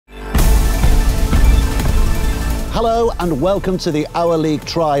Hello and welcome to the Our League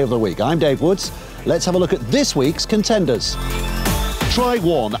Try of the Week. I'm Dave Woods. Let's have a look at this week's contenders. Try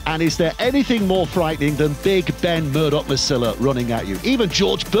one, and is there anything more frightening than Big Ben Murdoch-Masila running at you? Even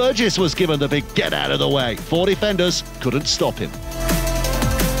George Burgess was given the big get out of the way. 4 defenders couldn't stop him.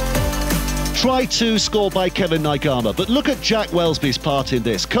 Try two scored by Kevin Naigama, but look at Jack Wellesby's part in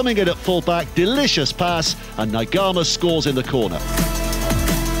this. Coming in at full-back, delicious pass, and Naigama scores in the corner.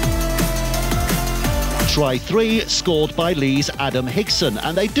 Try three scored by Lee's Adam Hickson,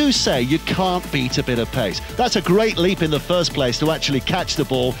 and they do say you can't beat a bit of pace. That's a great leap in the first place to actually catch the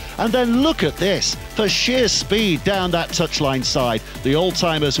ball, and then look at this, for sheer speed down that touchline side. The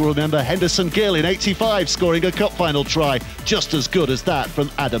old-timers will remember Henderson Gill in '85 scoring a cup final try, just as good as that from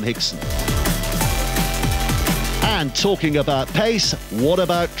Adam Hickson. And talking about pace, what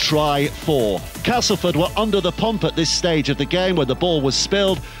about try four? Castleford were under the pump at this stage of the game when the ball was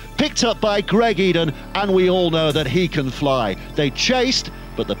spilled, picked up by Greg Eden, and we all know that he can fly. They chased,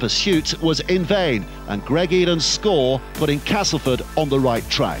 but the pursuit was in vain, and Greg Eden's score putting Castleford on the right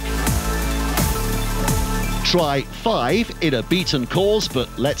track. Try five in a beaten cause, but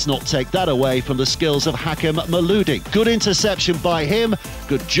let's not take that away from the skills of Hakim Maludi. Good interception by him,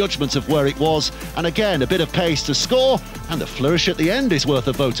 good judgment of where it was, and again a bit of pace to score, and the flourish at the end is worth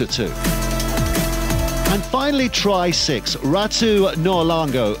a vote or two. And finally, try six. Ratu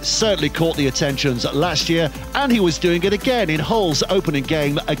Noalango certainly caught the attentions last year, and he was doing it again in Hull's opening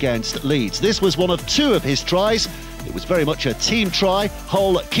game against Leeds. This was one of two of his tries. It was very much a team try,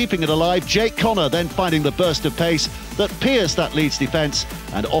 Hull keeping it alive, Jake Connor then finding the burst of pace that pierced that Leeds defence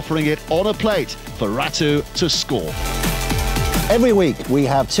and offering it on a plate for Ratu to score. Every week we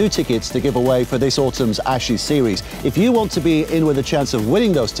have 2 tickets to give away for this autumn's Ashes series. If you want to be in with a chance of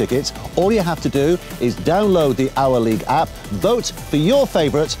winning those tickets, all you have to do is download the Our League app, vote for your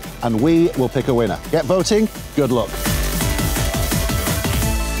favourite, and we will pick a winner. Get voting, good luck.